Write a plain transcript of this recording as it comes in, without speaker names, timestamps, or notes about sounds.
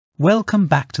Welcome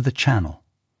back to the channel.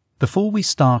 Before we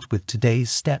start with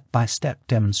today's step-by-step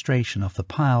demonstration of the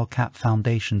pile cap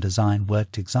foundation design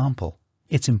worked example,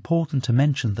 it's important to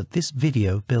mention that this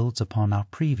video builds upon our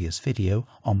previous video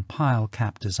on pile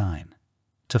cap design.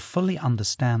 To fully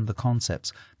understand the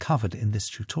concepts covered in this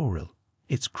tutorial,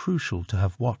 it's crucial to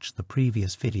have watched the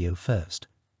previous video first.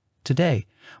 Today,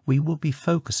 we will be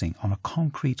focusing on a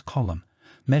concrete column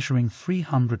measuring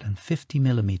 350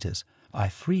 mm by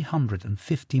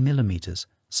 350 mm,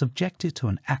 subjected to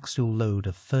an axial load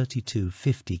of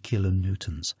 3250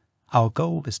 kN. Our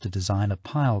goal is to design a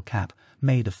pile cap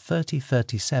made of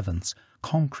 30/37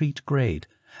 concrete grade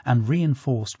and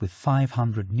reinforced with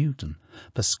 500 Newton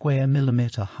per square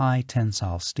millimeter high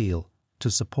tensile steel to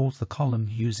support the column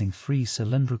using 3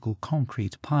 cylindrical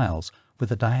concrete piles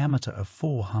with a diameter of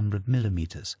 400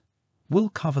 mm. We'll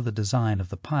cover the design of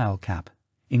the pile cap,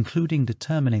 including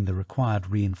determining the required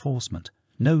reinforcement,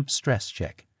 node stress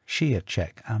check, shear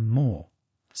check, and more.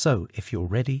 So, if you're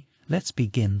ready, let's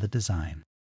begin the design.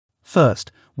 First,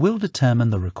 we'll determine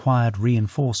the required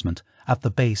reinforcement at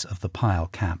the base of the pile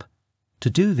cap. To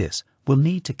do this, we'll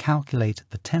need to calculate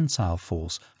the tensile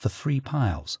force for 3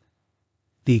 piles.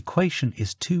 The equation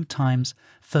is 2 times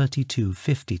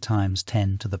 3250 times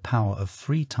 10 to the power of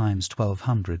 3 times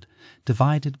 1200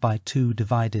 divided by 2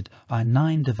 divided by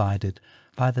 9 divided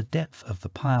by the depth of the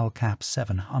pile cap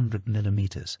 700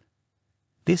 mm.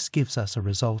 This gives us a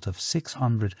result of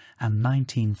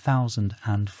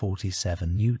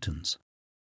 619,047 newtons.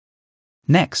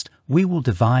 Next, we will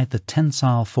divide the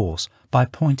tensile force by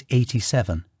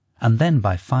 0.87 and then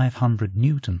by 500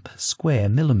 Newton per square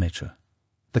millimeter.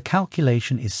 The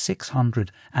calculation is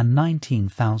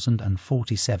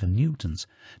 619,047 newtons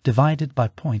divided by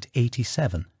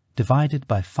 0.87 divided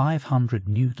by 500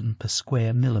 Newton per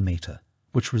square millimeter,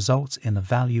 which results in a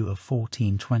value of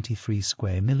 1423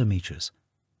 square millimeters.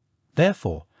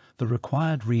 Therefore, the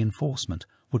required reinforcement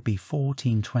would be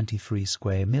 1423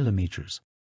 square millimeters.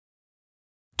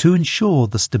 To ensure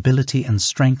the stability and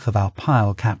strength of our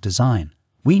pile cap design,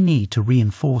 we need to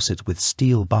reinforce it with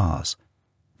steel bars.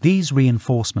 These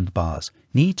reinforcement bars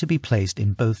need to be placed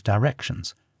in both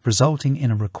directions, resulting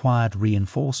in a required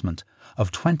reinforcement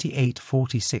of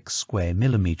 2846 square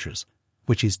millimeters,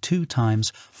 which is 2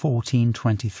 times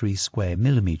 1423 square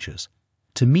millimeters.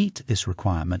 To meet this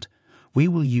requirement, we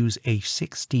will use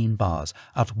H16 bars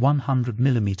at 100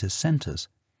 mm centers,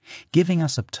 giving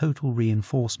us a total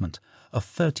reinforcement of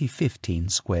 3015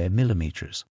 square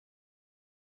millimeters.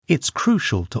 It's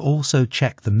crucial to also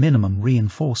check the minimum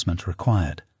reinforcement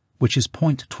required, which is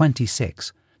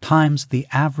 0.26 times the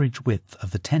average width of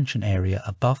the tension area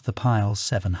above the pile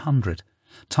 700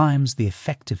 times the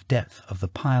effective depth of the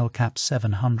pile cap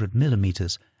 700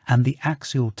 mm and the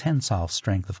axial tensile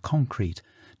strength of concrete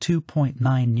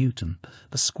 2.9 Newton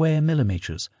per square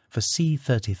millimeters for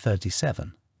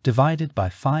C3037 divided by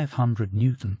 500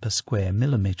 Newton per square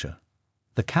millimeter.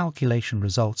 The calculation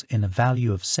results in a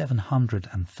value of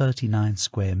 739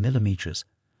 square millimeters,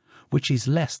 which is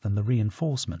less than the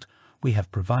reinforcement we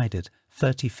have provided,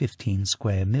 3015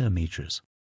 square millimeters.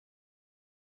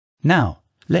 Now,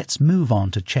 let's move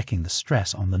on to checking the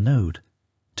stress on the node.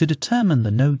 To determine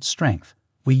the node strength,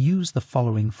 we use the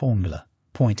following formula: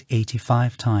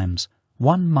 0.85 times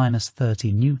 1 minus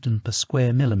 30 Newton per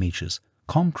square millimeters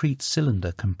concrete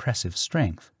cylinder compressive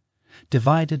strength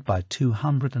divided by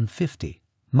 250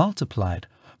 multiplied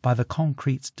by the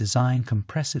concrete's design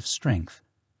compressive strength,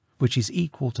 which is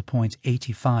equal to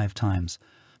 0.85 times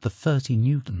the 30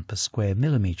 Newton per square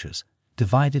millimeters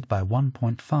divided by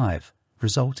 1.5,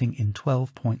 resulting in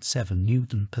 12.7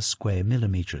 Newton per square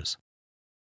millimeters.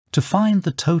 To find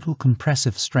the total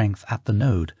compressive strength at the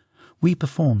node, we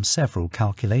perform several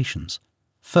calculations.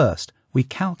 First, we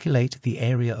calculate the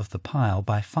area of the pile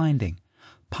by finding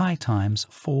pi times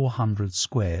 400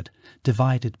 squared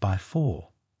divided by 4.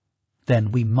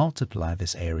 Then we multiply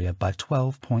this area by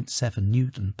 12.7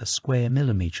 Newton per square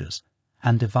millimeters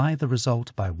and divide the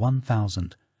result by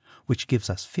 1000, which gives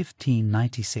us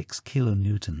 1596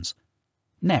 kilonewtons.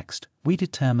 Next, we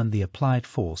determine the applied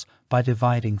force by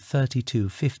dividing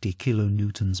 3250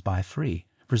 kilonewtons by 3,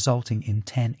 resulting in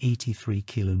 1083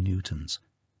 kilonewtons.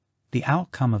 The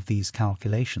outcome of these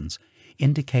calculations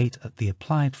indicate that the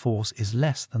applied force is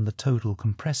less than the total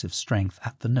compressive strength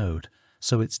at the node,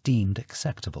 so it's deemed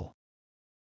acceptable.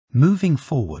 Moving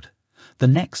forward, the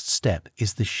next step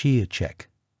is the shear check.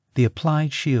 The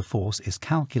applied shear force is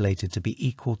calculated to be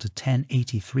equal to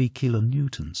 1083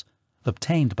 kilonewtons,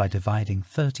 obtained by dividing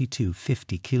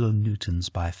 3250 kilonewtons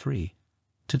by 3.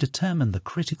 To determine the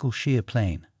critical shear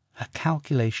plane, a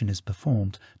calculation is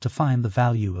performed to find the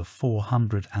value of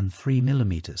 403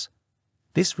 millimeters.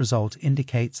 This result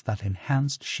indicates that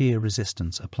enhanced shear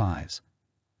resistance applies.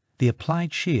 The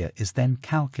applied shear is then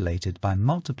calculated by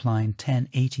multiplying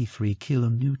 1083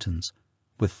 kilonewtons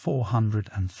with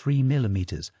 403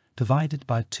 millimeters divided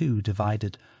by 2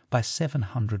 divided by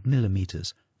 700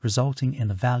 millimeters, resulting in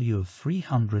a value of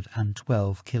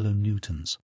 312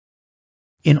 kilonewtons.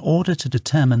 In order to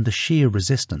determine the shear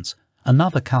resistance,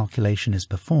 another calculation is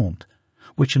performed,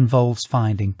 which involves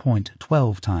finding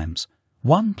 0.12 times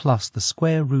 1 plus the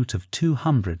square root of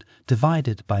 200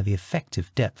 divided by the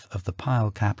effective depth of the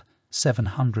pile cap,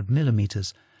 700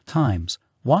 millimeters, times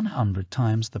 100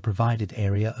 times the provided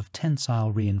area of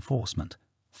tensile reinforcement,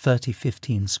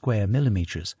 3015 square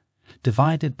millimeters,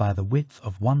 divided by the width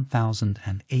of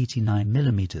 1089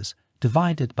 millimeters,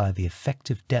 divided by the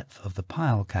effective depth of the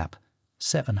pile cap,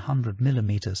 700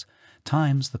 millimeters,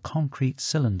 times the concrete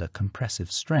cylinder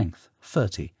compressive strength,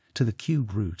 30, to the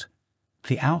cube root.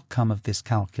 The outcome of this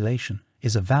calculation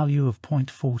is a value of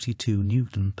 0.42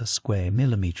 Newton per square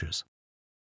millimeters.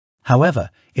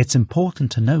 However, it's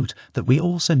important to note that we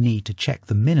also need to check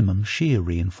the minimum shear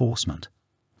reinforcement.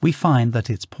 We find that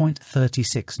it's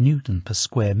 0.36 Newton per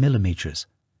square millimeters.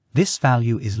 This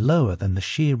value is lower than the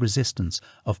shear resistance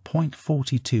of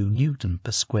 0.42 Newton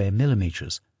per square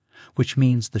millimeters, which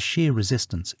means the shear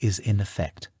resistance is in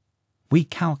effect. We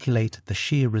calculate the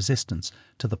shear resistance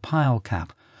to the pile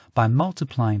cap by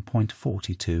multiplying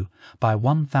 0.42 by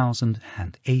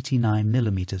 1089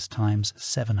 millimeters times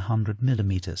 700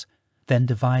 millimeters, then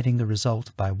dividing the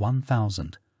result by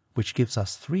 1000, which gives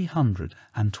us 320.2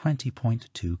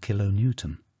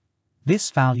 kilonewton. This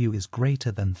value is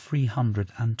greater than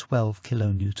 312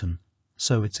 kilonewton,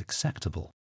 so it's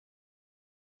acceptable.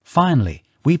 Finally,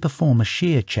 we perform a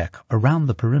shear check around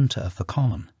the perimeter of the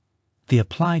column. The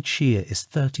applied shear is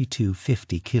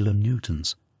 3250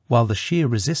 kilonewtons, while the shear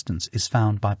resistance is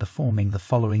found by performing the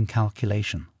following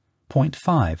calculation: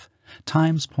 0.5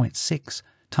 times 0.6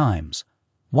 times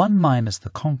 1 minus the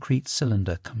concrete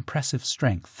cylinder compressive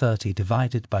strength 30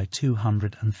 divided by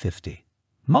 250,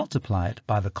 multiplied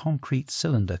by the concrete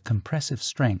cylinder compressive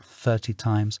strength 30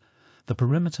 times the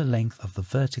perimeter length of the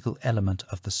vertical element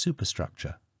of the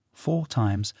superstructure, 4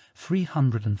 times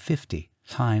 350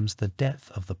 times the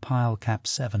depth of the pile cap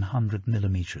 700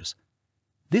 millimeters.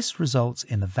 This results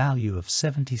in a value of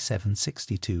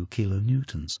 7762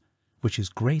 kilonewtons, which is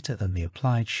greater than the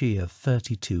applied shear of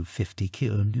 3250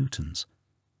 kilonewtons.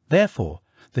 Therefore,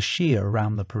 the shear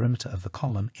around the perimeter of the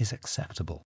column is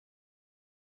acceptable.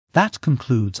 That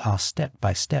concludes our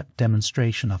step-by-step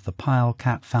demonstration of the pile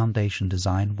cap foundation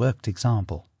design worked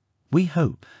example. We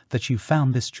hope that you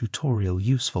found this tutorial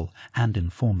useful and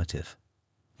informative.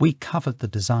 We covered the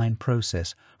design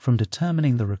process from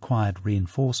determining the required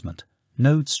reinforcement,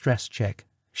 node stress check,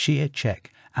 shear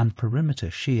check, and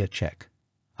perimeter shear check.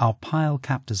 Our pile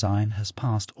cap design has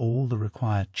passed all the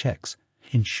required checks,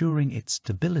 ensuring its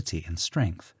stability and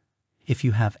strength. If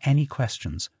you have any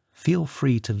questions, feel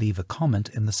free to leave a comment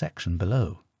in the section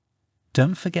below.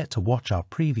 Don't forget to watch our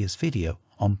previous video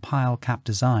on pile cap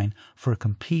design for a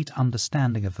complete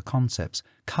understanding of the concepts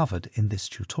covered in this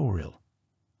tutorial.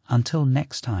 Until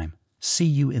next time, see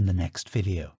you in the next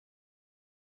video.